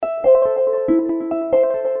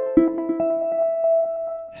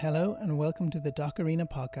Hello and welcome to the Doc Arena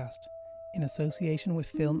podcast in association with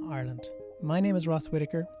Film Ireland. My name is Ross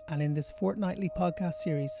Whitaker, and in this fortnightly podcast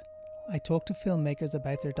series I talk to filmmakers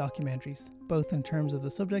about their documentaries, both in terms of the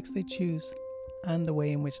subjects they choose and the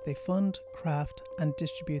way in which they fund, craft and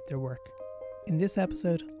distribute their work. In this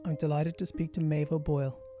episode I'm delighted to speak to Maeve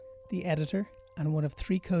O'Boyle, the editor and one of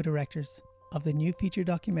 3 co-directors of the new feature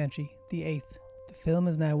documentary The Eighth. The film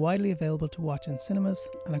is now widely available to watch in cinemas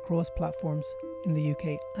and across platforms in the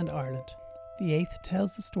UK and Ireland. The Eighth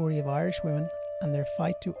tells the story of Irish women and their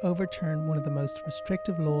fight to overturn one of the most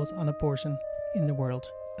restrictive laws on abortion in the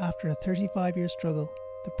world. After a 35-year struggle,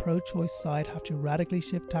 the pro-choice side have to radically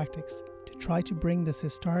shift tactics to try to bring this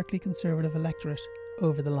historically conservative electorate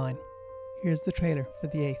over the line. Here's the trailer for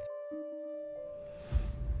The Eighth.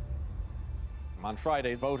 On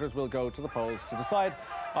Friday, voters will go to the polls to decide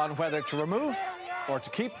on whether to remove or to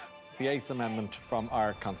keep the Eighth Amendment from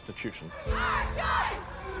our Constitution.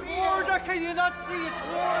 Order! Can you not see it's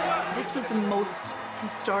order? This was the most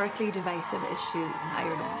historically divisive issue in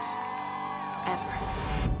Ireland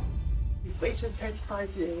ever. We've waited 35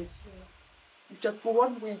 years. We've just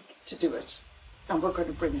 1 week to do it, and we're going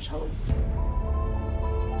to bring it home.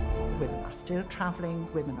 Women are still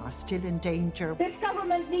travelling, women are still in danger. This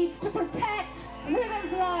government needs to protect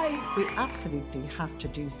women's lives. We absolutely have to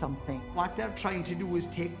do something. What they're trying to do is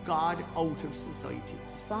take God out of society.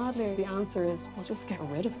 Sadly, the answer is, well, just get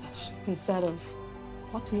rid of it instead of,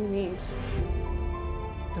 what do you need?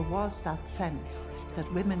 There was that sense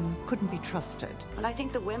that women couldn't be trusted. And I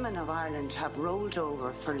think the women of Ireland have rolled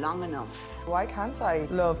over for long enough. Why can't I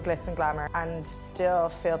love glitz and glamour and still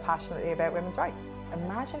feel passionately about women's rights?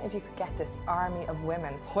 Imagine if you could get this army of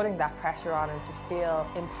women putting that pressure on and to feel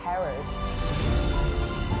empowered.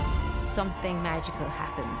 Something magical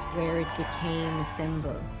happened where it became a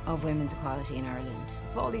symbol of women's equality in Ireland.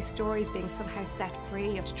 All these stories being somehow set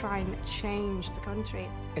free to try and change the country.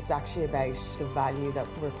 It's actually about the value that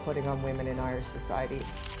we're putting on women in Irish society.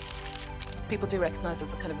 People do recognise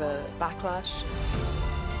it's a kind of a backlash.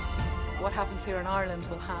 What happens here in Ireland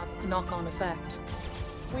will have a knock-on effect.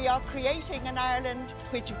 We are creating an Ireland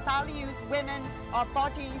which values women, our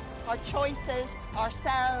bodies, our choices,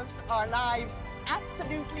 ourselves, our lives,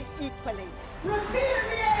 absolutely equally. Repudiate!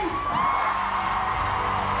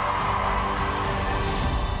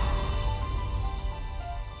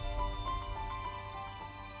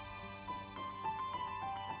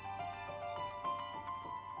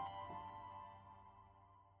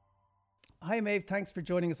 Hi Maeve, thanks for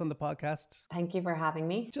joining us on the podcast. Thank you for having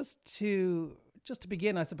me. Just to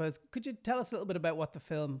begin, I suppose, could you tell us a little bit about what the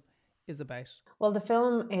film is about? Well, the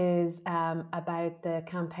film is about the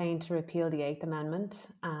campaign to repeal the Eighth Amendment,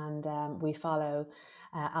 and we follow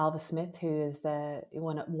Alva Smith, who is the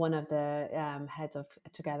one of the heads of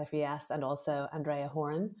Together for Yes, and also Andrea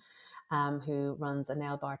Horan, who runs a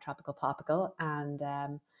nail bar, Tropical Popical,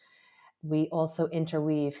 and we also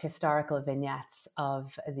interweave historical vignettes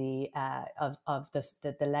of the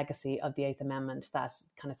legacy of the Eighth Amendment that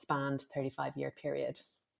kind of spanned 35-year period.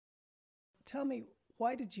 Tell me,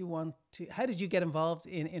 how did you get involved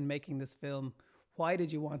in making this film? Why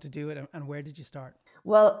did you want to do it, and where did you start?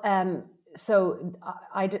 Well, so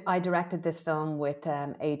I directed this film with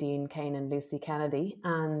Aideen Kane and Lucy Kennedy,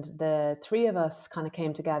 and the 3 of us kind of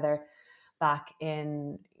came together back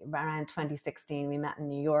in around 2016. We met in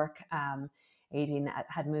New York. Aideen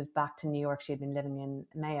had moved back to New York. She had been living in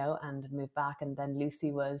Mayo and had moved back. And then Lucy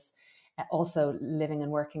was also living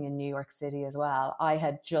and working in New York City as well. I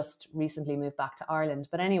had just recently moved back to Ireland.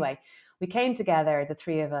 But anyway, we came together, the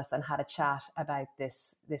 3 of us, and had a chat about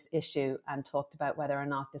this issue and talked about whether or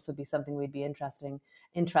not this would be something we'd be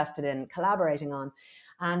interested in collaborating on.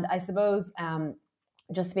 And I suppose,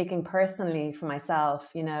 just speaking personally for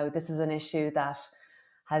myself, this is an issue that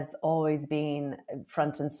has always been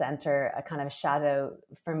front and center, a kind of a shadow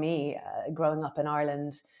for me growing up in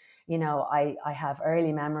Ireland. I have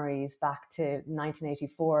early memories back to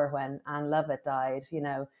 1984 when Anne Lovett died,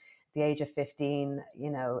 the age of 15,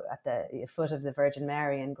 at the foot of the Virgin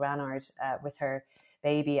Mary in Granard with her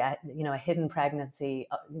baby, a hidden pregnancy,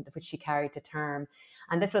 which she carried to term.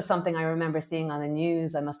 And this was something I remember seeing on the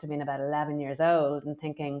news. I must have been about 11 years old and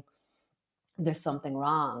thinking, there's something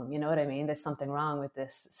wrong. You know what I mean? There's something wrong with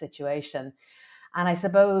this situation. And I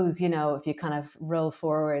suppose, if you kind of roll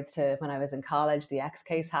forward to when I was in college, the X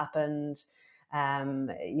case happened.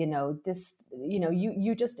 You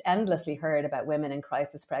just endlessly heard about women in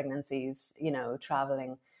crisis pregnancies,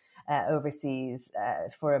 traveling overseas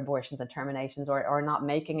for abortions and terminations or not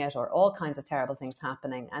making it, or all kinds of terrible things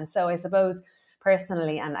happening. And so I suppose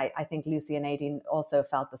personally, and I think Lucy and Aideen also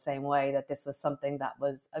felt the same way, that this was something that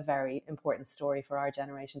was a very important story for our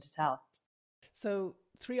generation to tell. So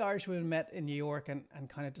 3 Irish women met in New York and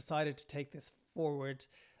kind of decided to take this forward.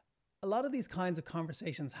 A lot of these kinds of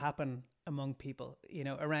conversations happen among people, you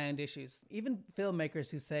know, around issues. Even filmmakers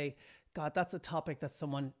who say, God, that's a topic that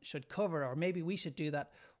someone should cover, or maybe we should do that.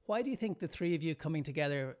 Why do you think the three of you coming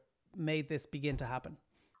together made this begin to happen?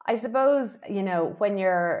 I suppose, you know, when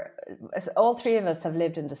all three of us have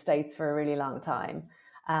lived in the States for a really long time.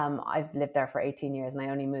 I've lived there for 18 years and I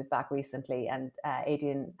only moved back recently, and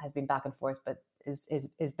Aideen has been back and forth, but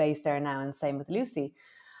is based there now, and same with Lucy.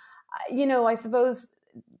 You know, I suppose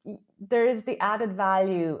there is the added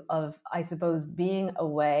value of, I suppose, being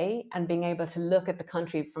away and being able to look at the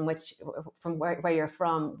country from where you're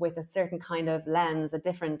from with a certain kind of lens, a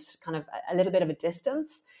different kind of, a little bit of a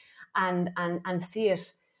distance, and see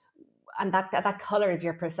it. And that colors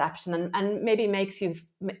your perception and maybe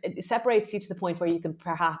it separates you to the point where you can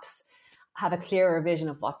perhaps have a clearer vision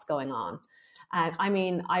of what's going on. I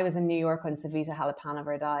mean, I was in New York when Savita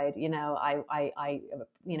Halappanavar died. You know, I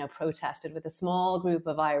protested with a small group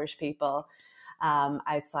of Irish people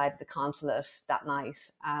outside the consulate that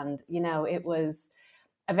night. And, you know, it was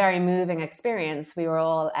a very moving experience. We were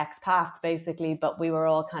all expats basically, but we were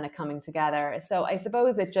all kind of coming together. So I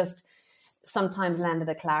suppose it just sometimes lended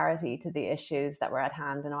a clarity to the issues that were at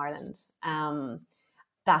hand in Ireland.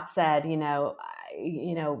 That said,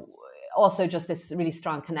 also just this really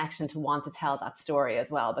strong connection to want to tell that story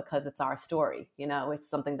as well, because it's our story, you know, it's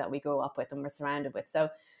something that we grew up with and we're surrounded with. So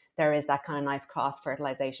there is that kind of nice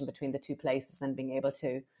cross-fertilization between the two places, and being able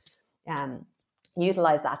to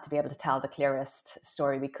utilize that to be able to tell the clearest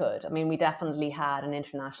story we could. I mean, we definitely had an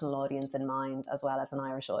international audience in mind as well as an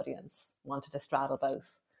Irish audience, wanted to straddle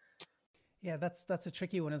both. Yeah, that's a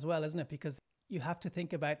tricky one as well, isn't it? Because you have to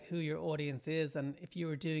think about who your audience is. And if you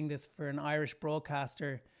were doing this for an Irish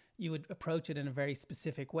broadcaster, you would approach it in a very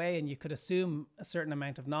specific way, and you could assume a certain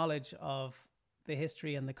amount of knowledge of the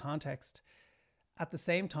history and the context. At the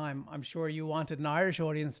same time, I'm sure you wanted an Irish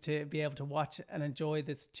audience to be able to watch and enjoy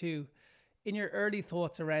this too. In your early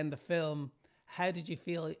thoughts around the film, how did you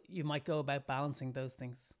feel you might go about balancing those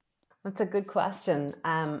things? That's a good question,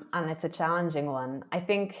 and it's a challenging one. I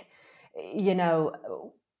think, you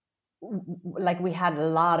know, like we had a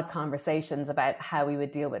lot of conversations about how we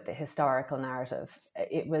would deal with the historical narrative.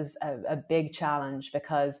 It was a big challenge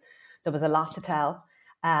because there was a lot to tell.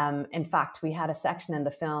 In fact, we had a section in the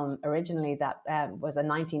film originally that was a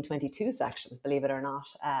 1922 section, believe it or not.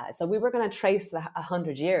 So we were going to trace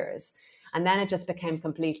 100 years, and then it just became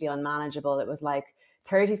completely unmanageable. It was like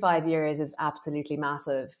 35 years is absolutely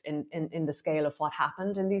massive in the scale of what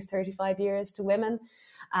happened in these 35 years to women.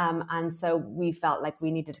 And so we felt like we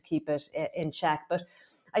needed to keep it in check. But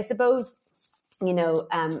I suppose, you know,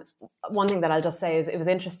 one thing that I'll just say is it was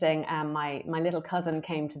interesting. My little cousin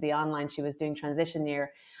came to the online, she was doing transition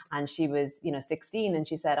year, and she was, 16, and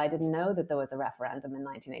she said, I didn't know that there was a referendum in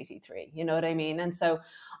 1983. You know what I mean? And so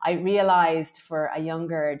I realized for a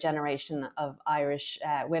younger generation of Irish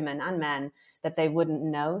women and men that they wouldn't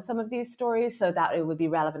know some of these stories, so that it would be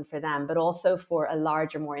relevant for them. But also for a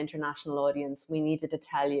larger, more international audience, we needed to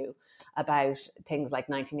tell you about things like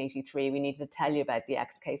 1983. We needed to tell you about the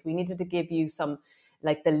X case. We needed to give you some,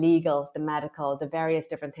 like the legal, the medical, the various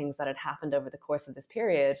different things that had happened over the course of this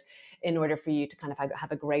period, in order for you to kind of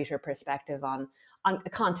have a greater perspective on a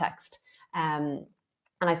context. And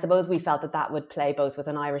I suppose we felt that would play both with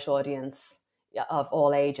an Irish audience of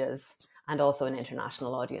all ages and also an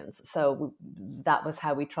international audience. So that was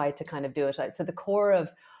how we tried to kind of do it. So the core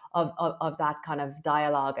of that kind of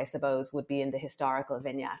dialogue, I suppose, would be in the historical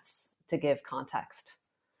vignettes to give context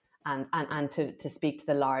and to speak to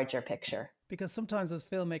the larger picture. Because sometimes as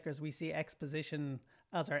filmmakers, we see exposition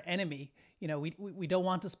as our enemy. You know, we don't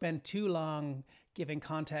want to spend too long giving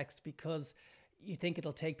context because you think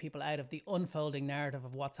it'll take people out of the unfolding narrative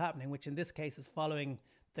of what's happening, which in this case is following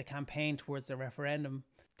the campaign towards the referendum.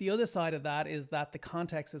 The other side of that is that the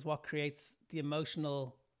context is what creates the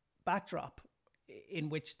emotional backdrop in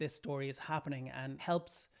which this story is happening and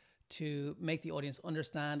helps to make the audience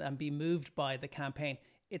understand and be moved by the campaign.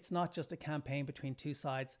 It's not just a campaign between two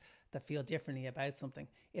sides that feel differently about something.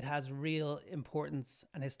 It has real importance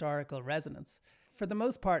and historical resonance. For the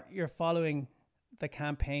most part, you're following the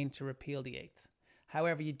campaign to repeal the Eighth.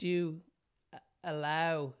 However, you do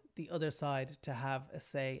allow the other side to have a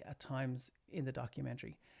say at times in the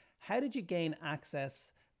documentary. How did you gain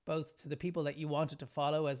access both to the people that you wanted to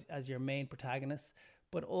follow as your main protagonists,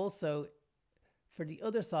 but also for the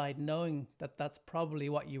other side, knowing that that's probably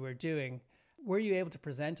what you were doing? Were you able to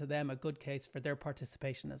present to them a good case for their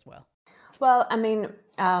participation as well? Well, I mean,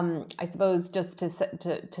 I suppose just to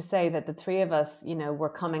say that the three of us, you know, were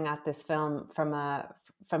coming at this film from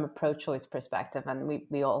a pro-choice perspective, and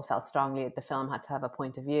we all felt strongly that the film had to have a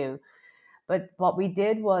point of view. But what we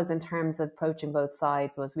did was, in terms of approaching both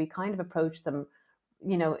sides, was we kind of approached them,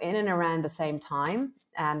 you know, in and around the same time,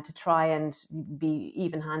 to try and be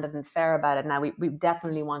even-handed and fair about it. Now, we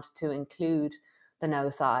definitely wanted to include the no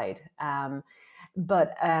side,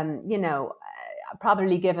 but you know,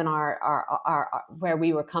 probably given our where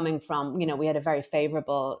we were coming from, you know, we had a very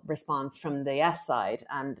favourable response from the yes side,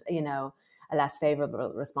 and you know, a less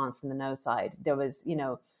favourable response from the no side. There was, you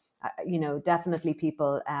know, definitely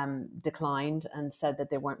people declined and said that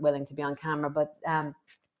they weren't willing to be on camera,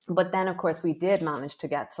 but then of course we did manage to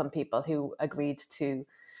get some people who agreed to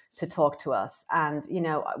talk to us, and you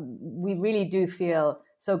know, we really do feel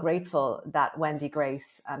so grateful that Wendy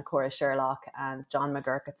Grace and Cora Sherlock and John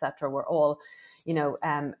McGurk, etc., were all, you know,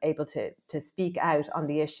 able to speak out on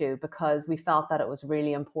the issue, because we felt that it was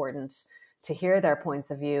really important to hear their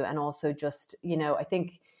points of view, and also just, you know, I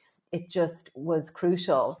think it just was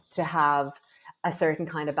crucial to have a certain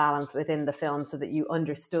kind of balance within the film so that you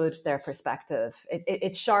understood their perspective.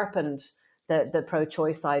 It sharpened the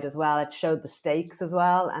pro-choice side as well. It showed the stakes as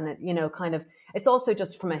well. And it, you know, kind of, it's also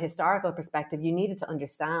just from a historical perspective, you needed to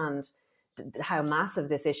understand how massive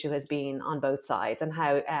this issue has been on both sides, and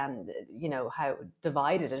how, you know, how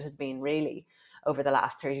divided it has been really over the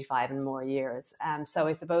last 35 and more years. So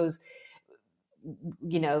I suppose,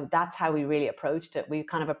 you know, that's how we really approached it. We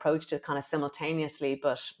kind of approached it kind of simultaneously,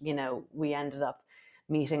 but, you know, we ended up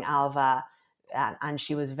meeting Alva, and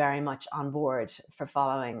she was very much on board for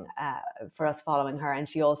us following her. And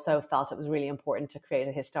she also felt it was really important to create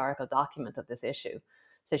a historical document of this issue.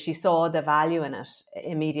 So she saw the value in it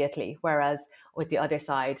immediately, whereas with the other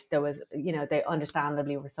side, there was, you know, they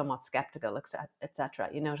understandably were somewhat skeptical, etc.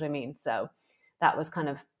 You know what I mean? So that was kind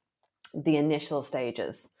of the initial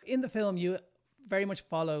stages. In the film, you very much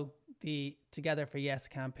follow the Together for Yes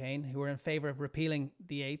campaign, who are in favour of repealing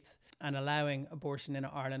the 8th and allowing abortion in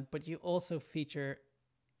Ireland, but you also feature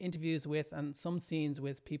interviews with and some scenes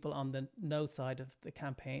with people on the no side of the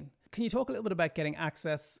campaign. Can you talk a little bit about getting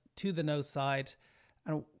access to the no side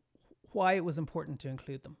and why it was important to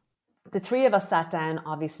include them? The three of us sat down,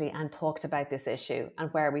 obviously, and talked about this issue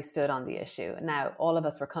and where we stood on the issue. Now, all of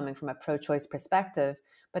us were coming from a pro-choice perspective,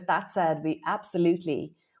 but that said, we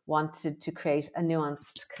absolutely wanted to create a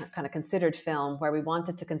nuanced, kind of considered film where we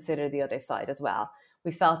wanted to consider the other side as well.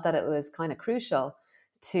 We felt that it was kind of crucial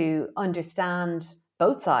to understand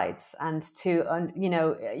both sides, and to, you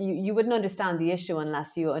know, you wouldn't understand the issue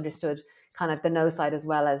unless you understood kind of the no side as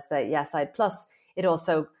well as the yes side. Plus, it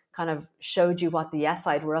also kind of showed you what the yes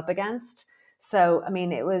side were up against. So, I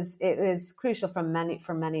mean, it was crucial from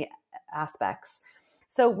many aspects.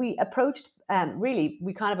 So we approached,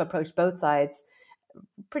 we kind of approached both sides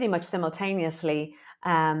pretty much simultaneously,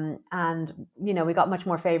 and you know, we got much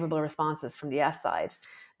more favourable responses from the yes side.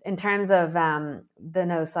 In terms of the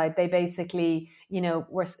no side, they basically, you know,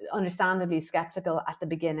 were understandably skeptical at the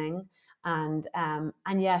beginning, and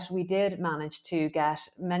yet we did manage to get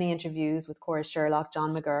many interviews with Cora Sherlock,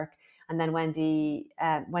 John McGurk, and then Wendy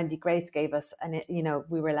Grace gave us, and you know,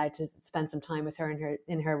 we were allowed to spend some time with her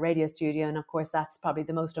in her radio studio, and of course that's probably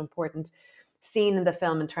the most important scene in the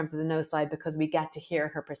film in terms of the no side, because we get to hear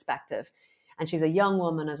her perspective. And she's a young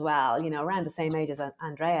woman as well, you know, around the same age as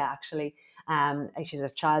Andrea, actually. She's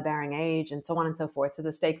of childbearing age and so on and so forth. So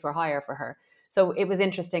the stakes were higher for her. So it was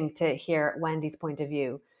interesting to hear Wendy's point of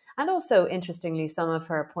view. And also, interestingly, some of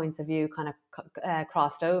her points of view kind of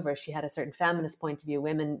crossed over. She had a certain feminist point of view.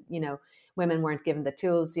 Women weren't given the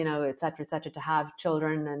tools, you know, et cetera, to have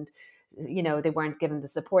children. And, you know, they weren't given the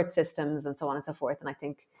support systems and so on and so forth. And I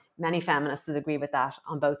think many feminists would agree with that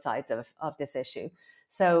on both sides of this issue.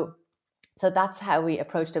 So that's how we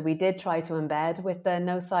approached it. We did try to embed with the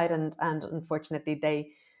no side, and unfortunately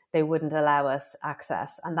they wouldn't allow us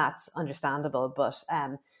access, and that's understandable. But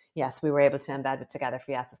yes, we were able to embed with Together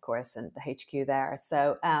for Yes, of course, and the HQ there.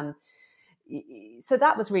 So so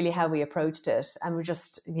that was really how we approached it, and we're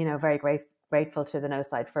just, you know, very grateful to the no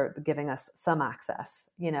side for giving us some access,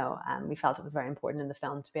 you know, and we felt it was very important in the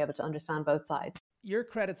film to be able to understand both sides. Your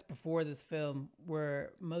credits before this film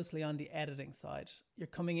were mostly on the editing side. You're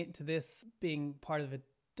coming into this being part of a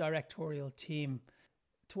directorial team.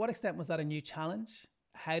 To what extent was that a new challenge?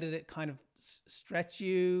 How did it kind of stretch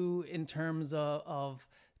you in terms of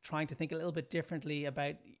trying to think a little bit differently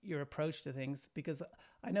about your approach to things? Because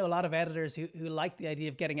I know a lot of editors who like the idea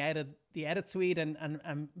of getting out of the edit suite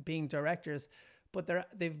and being directors, but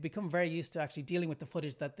they've become very used to actually dealing with the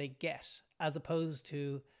footage that they get, as opposed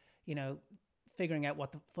to, you know, figuring out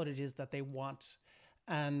what the footage is that they want.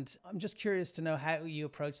 And I'm just curious to know how you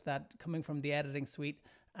approach that, coming from the editing suite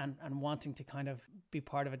and wanting to kind of be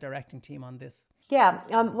part of a directing team on this. Yeah,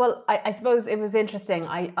 well, I suppose it was interesting.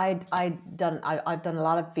 I've done a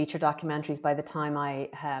lot of feature documentaries by the time I,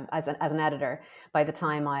 as an editor, by the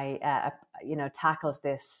time I tackled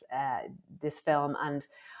this film, and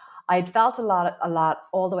I'd felt a lot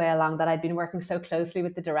all the way along that I'd been working so closely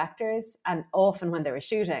with the directors, and often when they were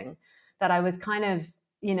shooting, that I was kind of,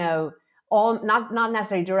 not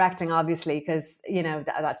necessarily directing, obviously, because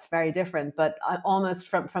that's very different, but almost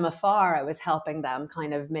from afar I was helping them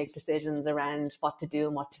kind of make decisions around what to do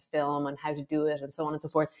and what to film and how to do it and so on and so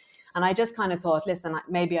forth. And I just kind of thought, listen,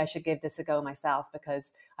 maybe I should give this a go myself,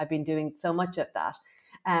 because I've been doing so much of that.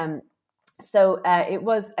 So it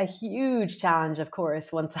was a huge challenge, of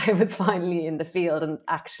course, once I was finally in the field and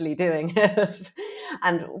actually doing it.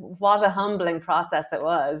 And what a humbling process it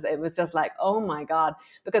was. It was just like, oh my God.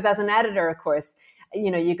 Because as an editor, of course,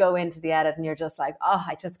 you go into the edit and you're just like, oh,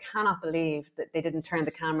 I just cannot believe that they didn't turn the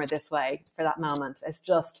camera this way for that moment. It's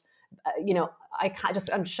just,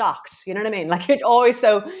 I'm shocked. You know what I mean? Like you're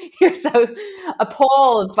so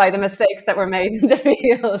appalled by the mistakes that were made in the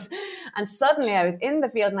field. And suddenly I was in the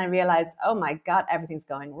field and I realized, oh my God, everything's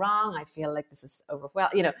going wrong. I feel like this is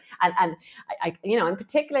overwhelming, and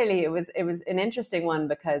particularly it was an interesting one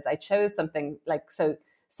because I chose something like so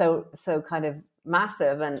kind of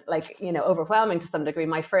massive and overwhelming to some degree.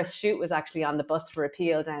 My first shoot was actually on the bus for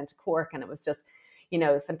appeal down to Cork, and it was just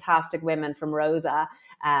fantastic women from Rosa,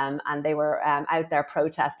 and they were out there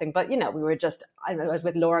protesting. But, we were just, I was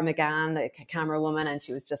with Laura McGann, the camera woman, and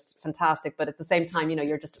she was just fantastic. But at the same time,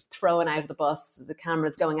 you're just thrown out of the bus, the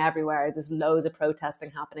camera's going everywhere, there's loads of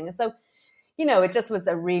protesting happening. And so, it just was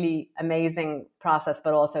a really amazing process,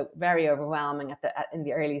 but also very overwhelming in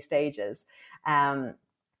the early stages.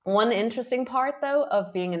 One interesting part, though,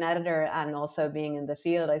 of being an editor and also being in the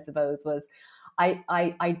field, I suppose, was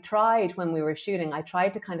I tried when we were shooting, I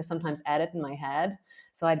tried to kind of sometimes edit in my head.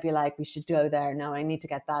 So I'd be like, we should go there. No, I need to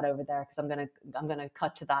get that over there because I'm going to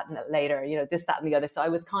cut to that later, this, that, and the other. So I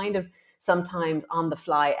was kind of sometimes on the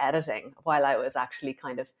fly editing while I was actually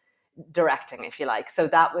kind of directing, if you like. So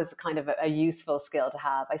that was kind of a useful skill to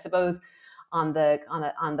have. I suppose on the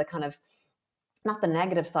kind of, not the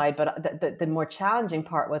negative side, but the more challenging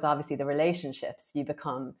part was obviously the relationships. You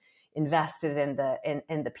become invested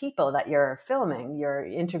in the people that you're filming, you're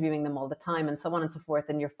interviewing them all the time and so on and so forth,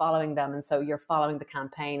 and you're following them, and so you're following the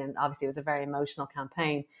campaign, and obviously it was a very emotional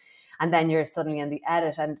campaign, and then you're suddenly in the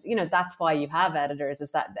edit, and that's why you have editors,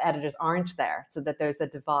 is that the editors aren't there, so that there's a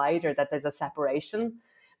divide or that there's a separation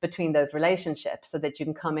between those relationships, so that you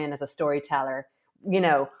can come in as a storyteller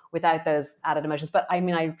without those added emotions. But I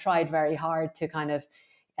mean, I tried very hard to kind of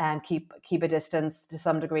keep a distance to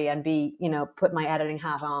some degree and be, put my editing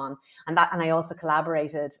hat on. And I also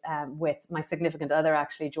collaborated with my significant other,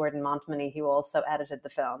 actually, Jordan Montminy, who also edited the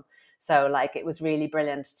film. So it was really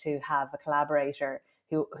brilliant to have a collaborator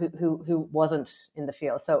who wasn't in the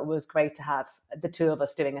field. So it was great to have the two of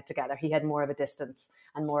us doing it together. He had more of a distance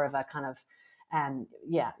and more of a kind of,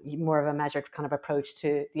 more of a measured kind of approach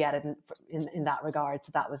to the edit in that regard.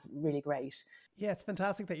 So that was really great. Yeah, it's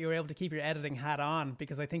fantastic that you were able to keep your editing hat on,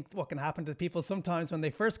 because I think what can happen to people sometimes when they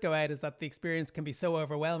first go out is that the experience can be so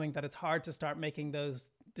overwhelming that it's hard to start making those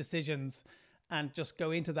decisions and just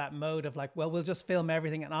go into that mode of like, well, we'll just film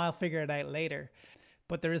everything and I'll figure it out later.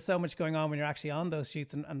 But there is so much going on when you're actually on those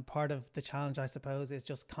shoots, and part of the challenge, I suppose, is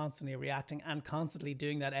just constantly reacting and constantly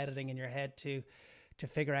doing that editing in your head to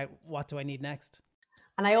figure out what do I need next.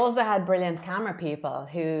 And I also had brilliant camera people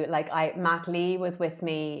who, Matt Lee was with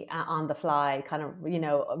me on the fly, kind of,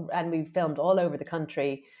 and we filmed all over the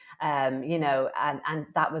country, and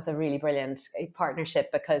that was a really brilliant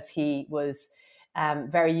partnership because he was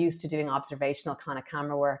very used to doing observational kind of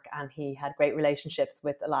camera work, and he had great relationships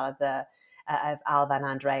with a lot of the of Alva and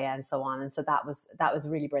Andrea and so on, and so that was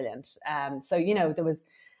really brilliant. So there was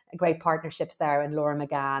great partnerships there, and Laura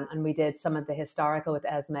McGann, and we did some of the historical with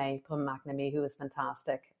Esme Pum McNamee, who was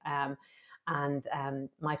fantastic, and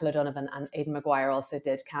Michael O'Donovan and Aidan Maguire also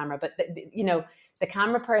did camera. But the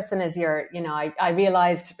camera person is your, I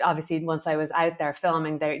realized obviously once I was out there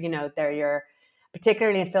filming, they're your,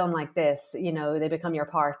 particularly in a film like this, they become your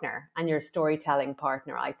partner and your storytelling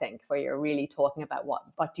partner, I think, where you're really talking about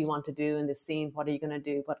what do you want to do in this scene, what are you going to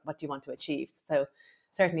do, what do you want to achieve. So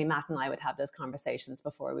certainly Matt and I would have those conversations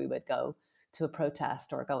before we would go to a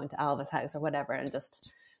protest or go into Alva's house or whatever, and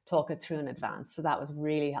just talk it through in advance. So that was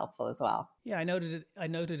really helpful as well. Yeah, I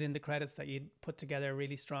noted in the credits that you'd put together a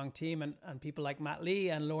really strong team, and people like Matt Lee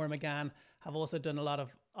and Laura McGann have also done a lot of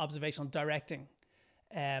observational directing.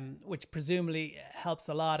 which presumably helps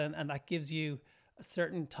a lot, and that gives you a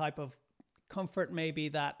certain type of comfort, maybe,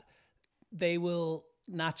 that they will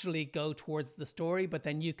naturally go towards the story, but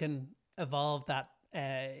then you can evolve that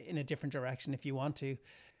in a different direction if you want to.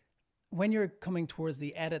 When you're coming towards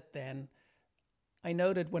the edit, then I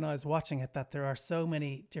noted when I was watching it that there are so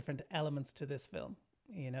many different elements to this film.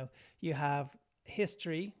 You know, you have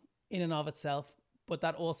history in and of itself, but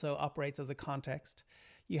that also operates as a context.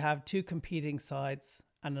 You have two competing sides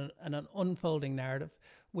and an unfolding narrative.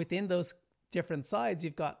 Within those different sides,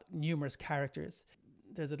 you've got numerous characters.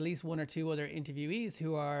 There's at least one or two other interviewees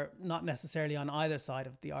who are not necessarily on either side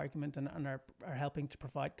of the argument and are helping to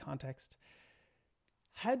provide context.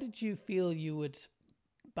 How did you feel you would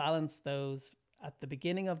balance those at the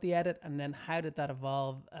beginning of the edit, and then how did that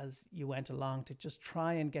evolve as you went along to just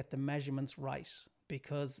try and get the measurements right?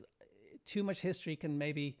 Because too much history can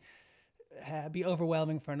maybe be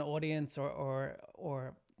overwhelming for an audience,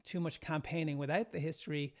 or too much campaigning without the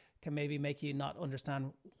history can maybe make you not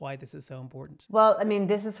understand why this is so important. Well, I mean,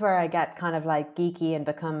 this is where I get kind of like geeky and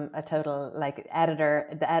become a total like editor.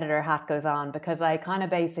 The editor hat goes on, because I kind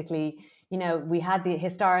of basically, you know, we had the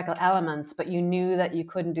historical elements, but you knew that you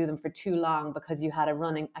couldn't do them for too long because you had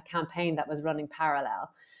a campaign that was running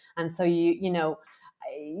parallel. And so you know,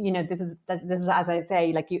 this is as I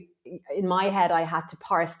say, like in my head, I had to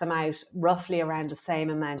parse them out roughly around the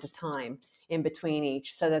same amount of time in between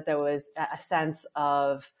each, so that there was a sense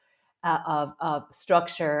of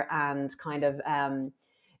structure and kind of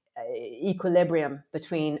equilibrium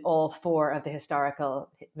between all four of the historical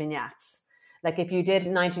vignettes. Like if you did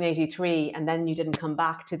 1983 and then you didn't come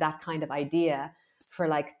back to that kind of idea for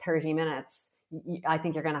like 30 minutes, I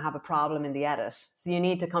think you're going to have a problem in the edit. So you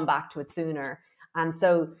need to come back to it sooner. And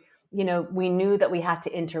so, you know, we knew that we had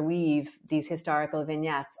to interweave these historical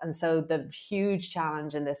vignettes. And so the huge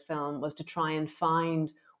challenge in this film was to try and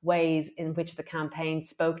find ways in which the campaign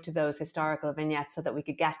spoke to those historical vignettes so that we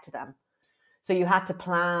could get to them. So you had to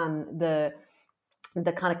plan the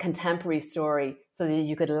kind of contemporary story so that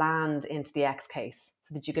you could land into the X case,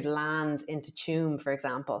 so that you could land into Tuam, for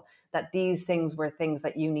example, that these things were things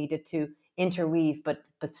that you needed to interweave, but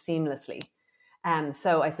seamlessly.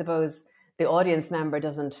 So I suppose the audience member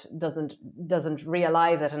doesn't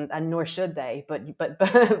realize it, and nor should they,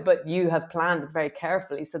 but you have planned it very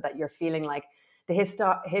carefully so that you're feeling like the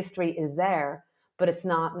history is there, but it's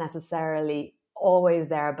not necessarily always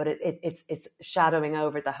there, but it's shadowing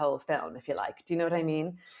over the whole film, if you like. Do you know what I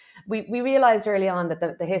mean? We realized early on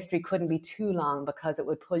that the history couldn't be too long because it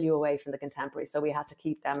would pull you away from the contemporary. So we had to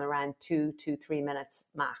keep them around 2 to 3 minutes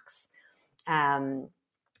max,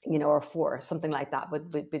 you know, or 4, something like that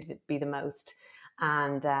would be the most.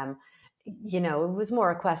 And, you know, it was more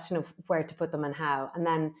a question of where to put them and how. And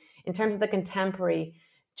then in terms of the contemporary,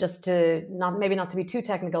 just to not to be too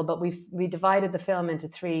technical, but we divided the film into a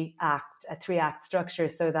 3-act structure,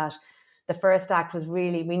 so that the first act was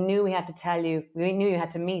really, we knew you had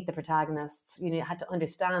to meet the protagonists. You had to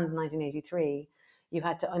understand 1983. You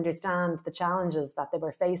had to understand the challenges that they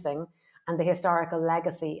were facing and the historical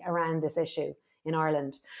legacy around this issue in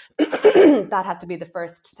Ireland. That had to be the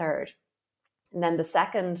first third. And then the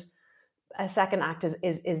second act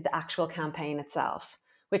is the actual campaign itself,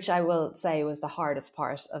 which I will say was the hardest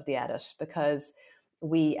part of the edit, because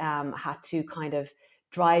we had to kind of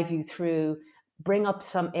drive you through, bring up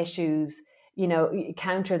some issues, you know,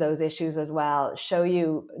 counter those issues as well, show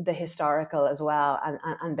you the historical as well,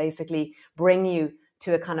 and basically bring you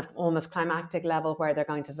to a kind of almost climactic level where they're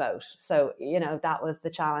going to vote. So, you know, that was the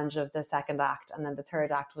challenge of the second act. And then the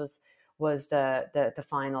third act was the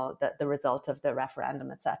final, the result of the referendum,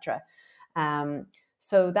 etc.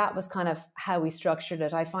 So that was kind of how we structured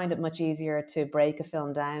it. I find it much easier to break a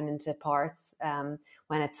film down into parts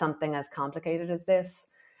when it's something as complicated as this,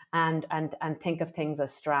 and think of things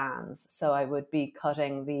as strands. So I would be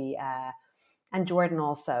cutting and Jordan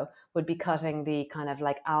also would be cutting the kind of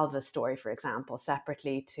like Alva's story, for example,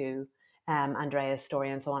 separately to Andrea's story,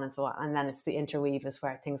 and so on and so on. And then it's the interweave is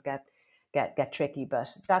where things get tricky.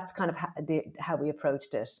 But that's kind of how we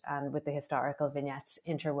approached it, and with the historical vignettes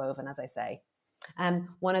interwoven, as I say.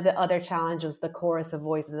 One of the other challenges, the chorus of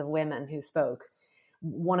voices of women who spoke.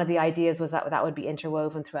 One of the ideas was that would be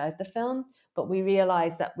interwoven throughout the film, but we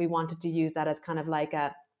realized that we wanted to use that as kind of like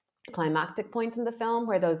a climactic point in the film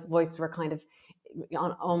where those voices were kind of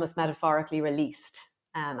almost metaphorically released.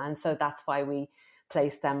 And so that's why we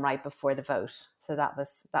placed them right before the vote. So that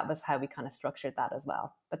was how we kind of structured that as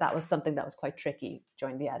well. But that was something that was quite tricky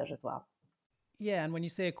during the edit as well. Yeah, and when you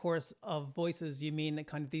say a chorus of voices, you mean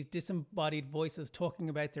kind of these disembodied voices talking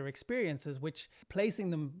about their experiences, which placing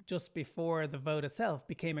them just before the vote itself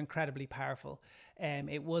became incredibly powerful.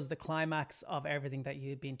 It was the climax of everything that you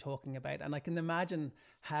had been talking about. And I can imagine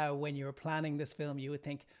how when you were planning this film, you would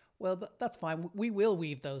think, well, that's fine. We will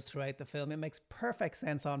weave those throughout the film. It makes perfect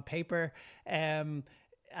sense on paper. And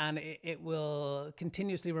it will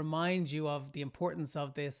continuously remind you of the importance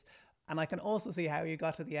of this. And I can also see how you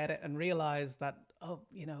got to the edit and realize that,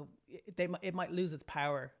 it might lose its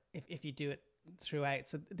power if you do it throughout.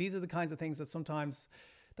 So these are the kinds of things that sometimes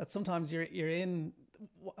you're in,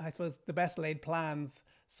 I suppose, the best laid plans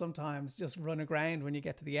sometimes just run aground when you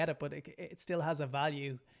get to the edit, but it still has a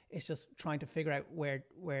value. It's just trying to figure out where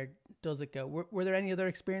does it go. Were there any other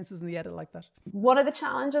experiences in the edit like that? One of the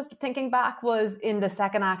challenges, thinking back, was in the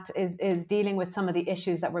second act is dealing with some of the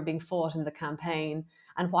issues that were being fought in the campaign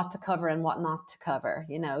and what to cover and what not to cover.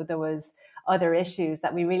 There was other issues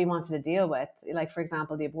that we really wanted to deal with. Like, for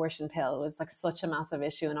example, the abortion pill was like such a massive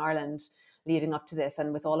issue in Ireland leading up to this.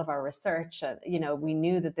 And with all of our research, we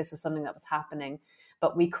knew that this was something that was happening,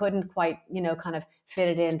 but we couldn't quite, kind of fit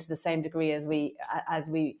it in to the same degree as we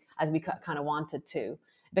kind of wanted to,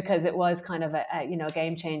 because it was kind of a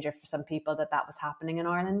game changer for some people that was happening in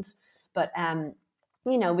Ireland. But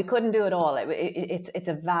we couldn't do it all. It's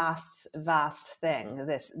a vast thing,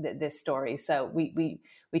 this story. So we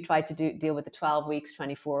tried to deal with the 12 weeks,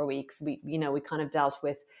 24 weeks. We kind of dealt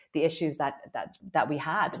with the issues that we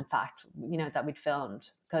had, in fact, that we'd filmed,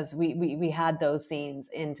 because we had those scenes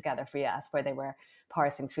in Together for Yes where they were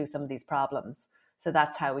parsing through some of these problems. So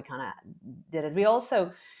that's how we kind of did it. We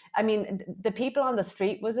also, the people on the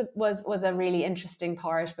street was a really interesting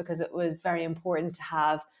part, because it was very important to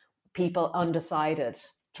have people undecided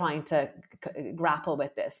trying to grapple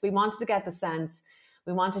with this. We wanted to get the sense,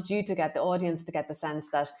 we wanted you to get the audience to get the sense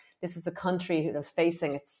that this is a country that was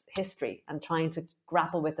facing its history and trying to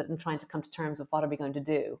grapple with it and trying to come to terms with what are we going to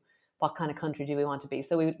do? What kind of country do we want to be?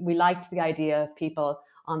 So we liked the idea of people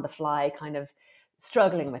on the fly kind of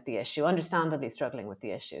struggling with the issue, understandably struggling with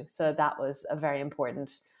the issue. So that was a very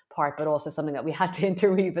important part, but also something that we had to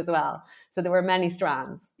interweave as well. So there were many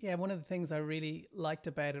strands. Yeah, one of the things I really liked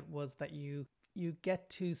about it was that you get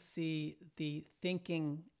to see the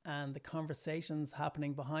thinking and the conversations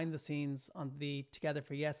happening behind the scenes on the Together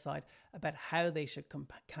for Yes side about how they should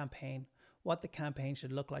campaign, what the campaign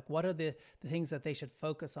should look like, what are the things that they should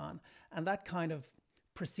focus on. And that kind of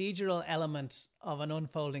procedural element of an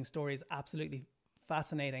unfolding story is absolutely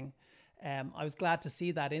fascinating. I was glad to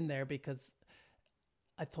see that in there, because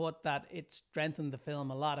I thought that it strengthened the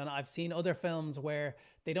film a lot. And I've seen other films where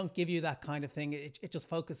they don't give you that kind of thing. It just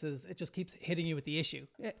focuses, it just keeps hitting you with the issue.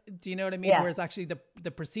 Do you know what I mean? Yeah. Whereas actually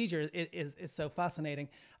the procedure is so fascinating.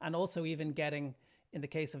 And also even getting, in the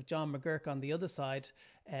case of John McGurk on the other side,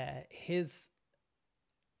 his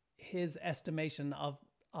estimation of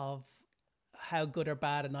how good or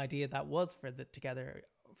bad an idea that was for the Together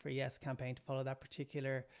for Yes campaign to follow that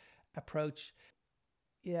particular approach.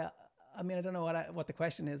 Yeah. I don't know what the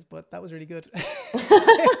question is, but that was really good.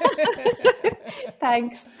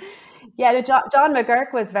 Thanks. Yeah, John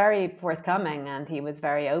McGurk was very forthcoming, and he was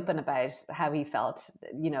very open about how he felt,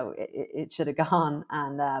 it should have gone.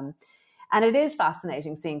 And it is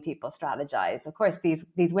fascinating seeing people strategize. Of course,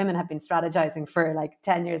 these women have been strategizing for like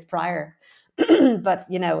 10 years prior, but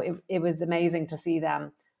it was amazing to see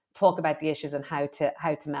them talk about the issues and how to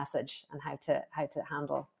message and how to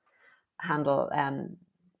handle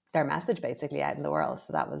their message basically out in the world.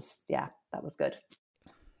 So that was good.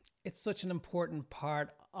 It's such an important part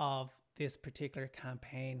of this particular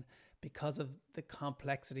campaign because of the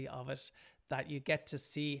complexity of it, that you get to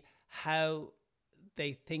see how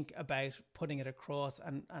they think about putting it across,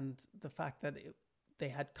 and the fact that they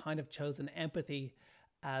had kind of chosen empathy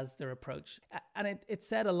as their approach. And it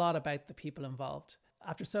said a lot about the people involved.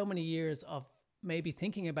 After so many years of maybe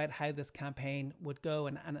thinking about how this campaign would go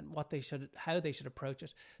and how they should approach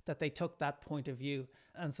it, that they took that point of view.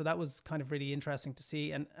 And so that was kind of really interesting to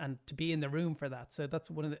see and to be in the room for that. So that's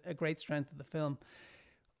a great strength of the film.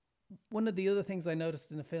 One of the other things I noticed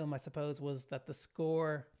in the film, I suppose, was that the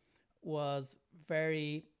score was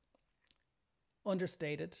very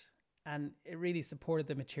understated and it really supported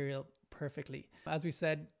the material perfectly. As we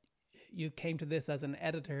said, you came to this as an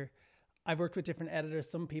editor. I've worked with different editors.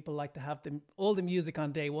 Some people like to have all the music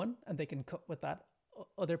on day one and they can cut with that.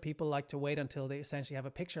 Other people like to wait until they essentially have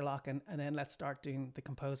a picture lock and then let's start doing the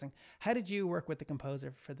composing. How did you work with the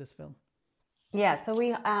composer for this film? Yeah, so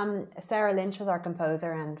we Sarah Lynch was our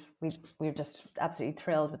composer, and we were just absolutely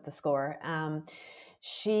thrilled with the score.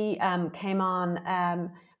 She came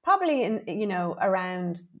on probably in, you know,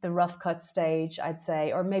 around the rough cut stage, I'd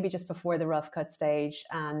say, or maybe just before the rough cut stage.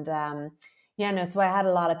 And so I had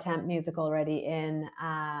a lot of temp music already in,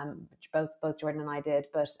 which both Jordan and I did,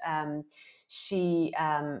 but she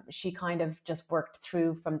kind of just worked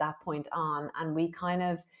through from that point on. And we kind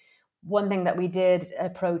of, one thing that we did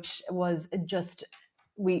approach was just,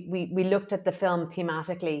 we looked at the film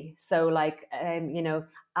thematically. So like,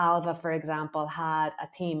 Alva, for example, had a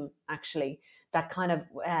theme actually that kind of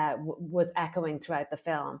was echoing throughout the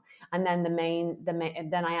film. And then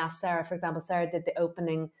then I asked Sarah, for example, Sarah did the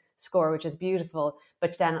opening score, which is beautiful,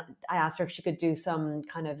 but then I asked her if she could do some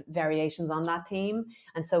kind of variations on that theme.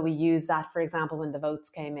 And so we used that, for example, when the votes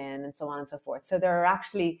came in and so on and so forth. So there are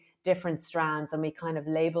actually different strands, and we kind of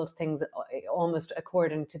labeled things almost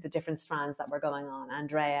according to the different strands that were going on.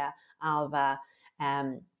 Andrea, Alva,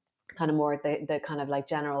 kind of more the kind of like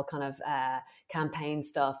general kind of campaign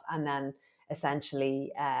stuff, and then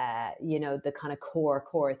essentially the kind of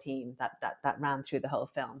core theme that ran through the whole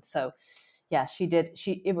film. So yeah, she did.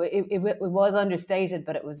 It was understated,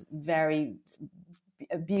 but it was very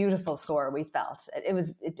a beautiful score. We felt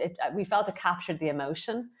we felt it captured the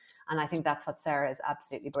emotion, and I think that's what Sarah is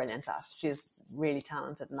absolutely brilliant at. She's really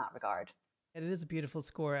talented in that regard. It is a beautiful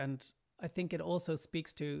score, and I think it also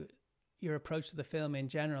speaks to your approach to the film in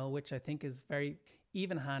general, which I think is very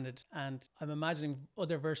even-handed. And I'm imagining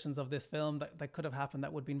other versions of this film that could have happened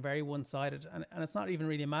that would have been very one-sided. And it's not even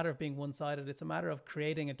really a matter of being one-sided. It's a matter of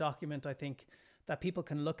creating a document, I think, that people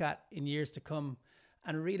can look at in years to come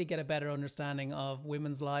and really get a better understanding of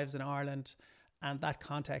women's lives in Ireland and that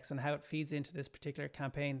context and how it feeds into this particular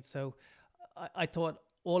campaign. So I thought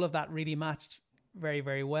all of that really matched very,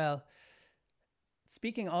 very well.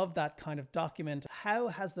 Speaking of that kind of document, how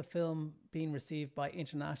has the film been received by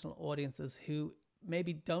international audiences who may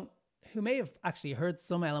have actually heard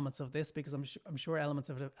some elements of this, because I'm sure elements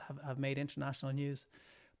of it have made international news,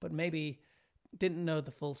 but maybe didn't know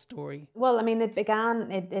the full story? Well, I mean, it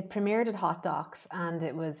premiered at Hot Docs, and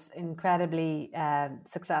it was incredibly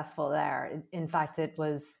successful there. In fact, it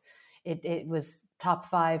was top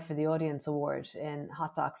 5 for the audience award in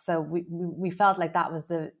Hot Docs. So we felt like that was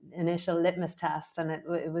the initial litmus test, and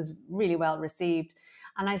it was really well received.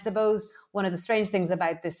 And I suppose one of the strange things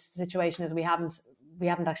about this situation is we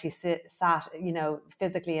haven't actually sat,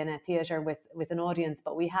 physically in a theatre with an audience,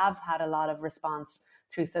 but we have had a lot of response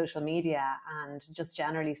through social media and just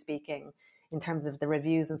generally speaking in terms of the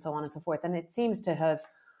reviews and so on and so forth. And it seems to have,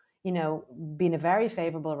 been a very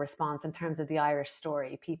favourable response in terms of the Irish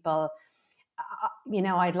story. People,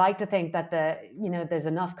 I'd like to think that there's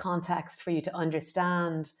enough context for you to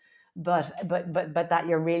understand, but that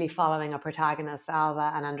you're really following a protagonist,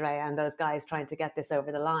 Alva and Andrea and those guys trying to get this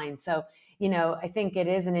over the line. So, I think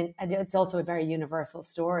it's also a very universal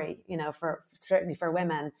story, certainly for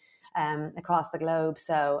women across the globe.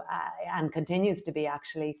 So, and continues to be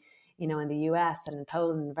actually, in the US and in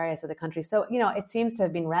Poland and various other countries. So, it seems to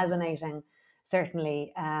have been resonating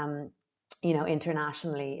certainly,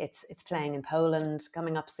 internationally. It's playing in Poland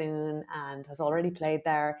coming up soon and has already played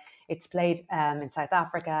there. It's played in South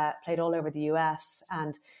Africa, played all over the US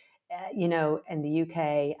and, in the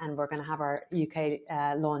UK. And we're going to have our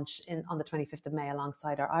UK launch on the 25th of May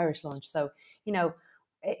alongside our Irish launch. So,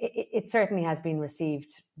 it certainly has been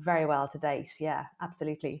received very well to date. Yeah,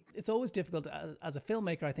 absolutely. It's always difficult as a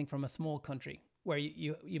filmmaker, I think, from a small country where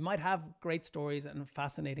you might have great stories and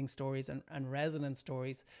fascinating stories and resonant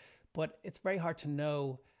stories, but it's very hard to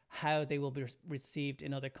know how they will be received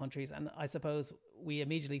in other countries. And I suppose we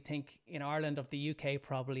immediately think in Ireland of the UK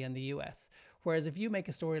probably and the US. Whereas if you make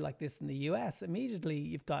a story like this in the US, immediately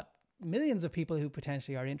you've got millions of people who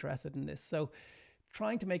potentially are interested in this. So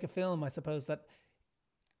trying to make a film, I suppose, that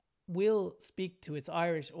will speak to its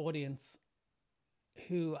Irish audience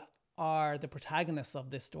who are the protagonists of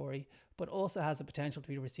this story, but also has the potential to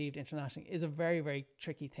be received internationally is a very, very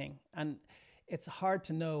tricky thing. And it's hard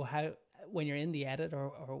to know how, when you're in the edit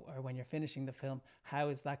or when you're finishing the film, how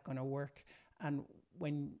is that going to work? And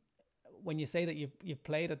when you say that you've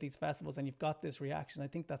played at these festivals and you've got this reaction, I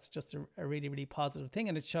think that's just a really, really positive thing.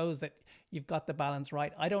 And it shows that you've got the balance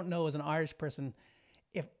right. I don't know as an Irish person,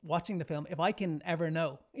 if watching the film, if I can ever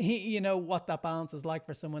know, what that balance is like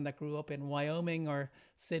for someone that grew up in Wyoming or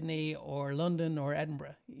Sydney or London or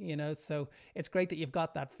Edinburgh, so it's great that you've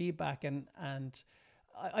got that feedback. And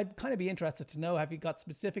I'd kind of be interested to know, have you got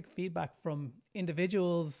specific feedback from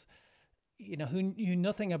individuals, who knew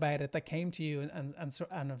nothing about it, that came to you and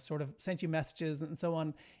have sort of sent you messages and so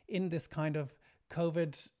on in this kind of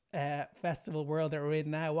COVID festival world that we're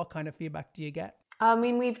in now? What kind of feedback do you get? I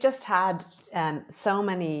mean, we've just had so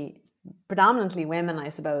many predominantly women, I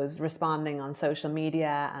suppose, responding on social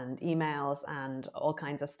media and emails and all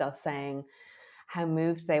kinds of stuff, saying how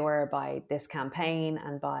moved they were by this campaign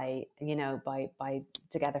and by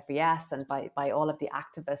Together for Yes and by all of the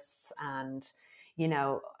activists. And,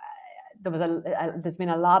 there's been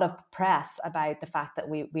a lot of press about the fact that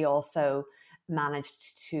we also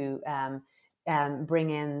managed to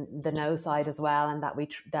bring in the no side as well, and that we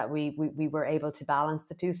were able to balance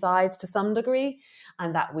the two sides to some degree,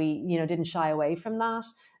 and that we didn't shy away from that.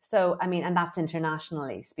 So I mean, and that's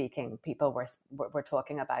internationally speaking, people were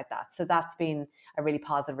talking about that. So that's been a really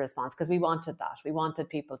positive response, because we wanted that. We wanted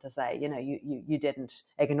people to say, you didn't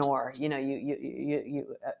ignore, you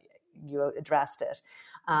addressed it.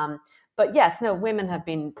 But yes, no, women have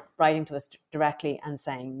been writing to us directly and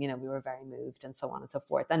saying, we were very moved and so on and so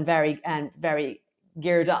forth, and very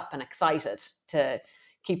geared up and excited to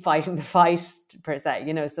keep fighting the fight, per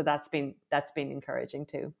se, so that's been encouraging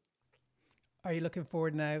too. Are you looking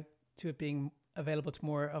forward now to it being available to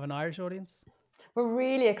more of an Irish audience? We're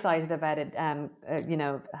really excited about it,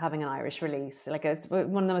 having an Irish release. Like, it's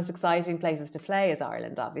one of the most exciting places to play is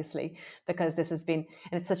Ireland, obviously, because this has been,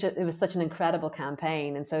 and it was such an incredible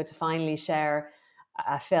campaign. And so to finally share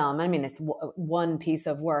a film, I mean, it's one piece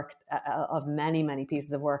of work of many, many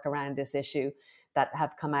pieces of work around this issue that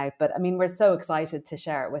have come out. But I mean, we're so excited to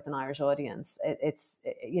share it with an Irish audience. It's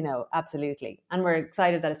absolutely. And we're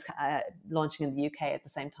excited that it's launching in the UK at the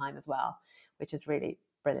same time as well, which is really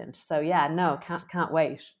brilliant. So yeah, no, can't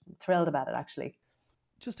wait. Thrilled about it, actually.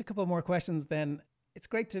 Just a couple more questions then. It's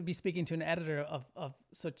great to be speaking to an editor of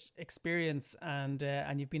such experience, and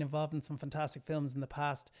you've been involved in some fantastic films in the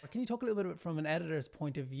past. Can you talk a little bit from an editor's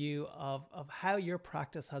point of view of how your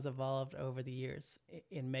practice has evolved over the years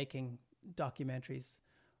in making documentaries?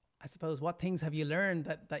 I suppose, what things have you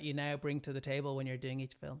learned that you now bring to the table when you're doing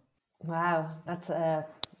each film? Wow, that's a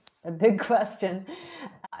big question.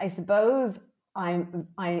 I suppose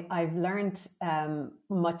I've learned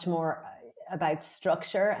much more about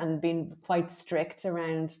structure and been quite strict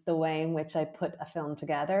around the way in which I put a film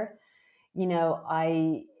together.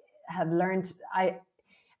 I have learned,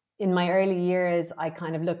 in my early years, I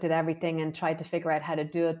kind of looked at everything and tried to figure out how to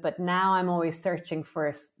do it. But now I'm always searching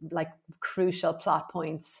for like crucial plot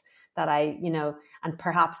points that and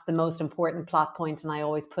perhaps the most important plot point, and I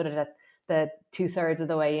always put it at the 2/3 of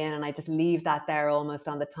the way in, and I just leave that there almost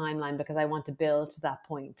on the timeline because I want to build to that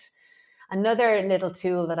point. Another little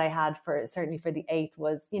tool that I had certainly for the 8th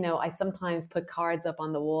was, I sometimes put cards up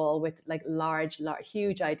on the wall with like large,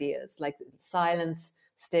 huge ideas like silence,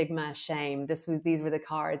 stigma, shame. These were the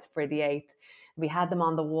cards for the 8th. We had them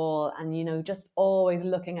on the wall, and just always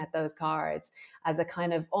looking at those cards as a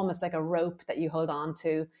kind of almost like a rope that you hold on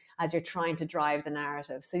to as you're trying to drive the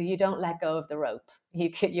narrative. So you don't let go of the rope.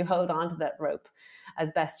 You hold on to that rope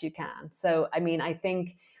as best you can. So I mean, I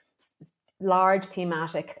think large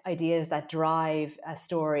thematic ideas that drive a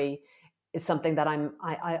story is something that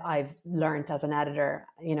I've learned as an editor,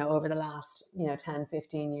 over the last 10,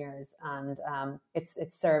 15 years, and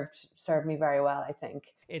it's served me very well, I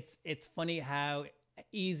think. It's funny how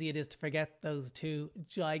easy it is to forget those two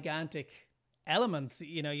gigantic elements.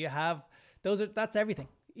 You have that's everything.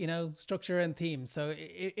 Structure and theme. So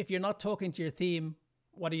if you're not talking to your theme,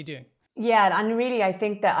 what are you doing? Yeah, and really, I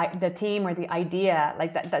think that the theme or the idea,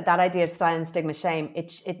 like that idea of silence, stigma, shame,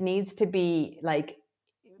 it needs to be like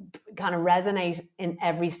kind of resonate in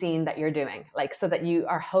every scene that you're doing, like so that you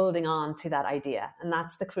are holding on to that idea, and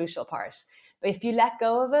that's the crucial part. But if you let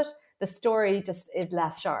go of it, the story just is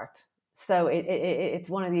less sharp. So it's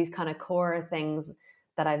one of these kind of core things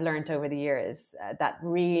that I've learned over the years that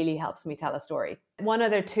really helps me tell a story. One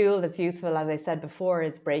other tool that's useful, as I said before,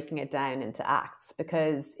 is breaking it down into acts,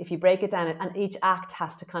 because if you break it down, and each act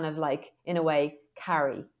has to kind of like, in a way,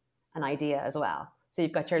 carry an idea as well. So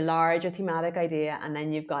you've got your larger thematic idea, and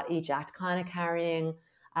then you've got each act kind of carrying,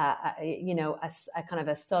 a kind of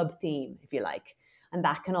a sub theme, if you like. And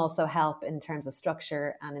that can also help in terms of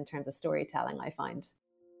structure and in terms of storytelling, I find.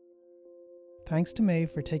 Thanks to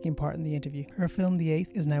Maeve for taking part in the interview. Her film The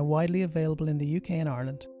 8th is now widely available in the UK and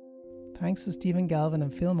Ireland. Thanks to Stephen Galvin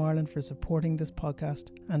and Film Ireland for supporting this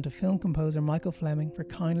podcast, and to film composer Michael Fleming for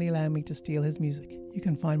kindly allowing me to steal his music. You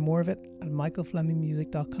can find more of it at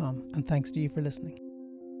michaelflemingmusic.com, and thanks to you for listening.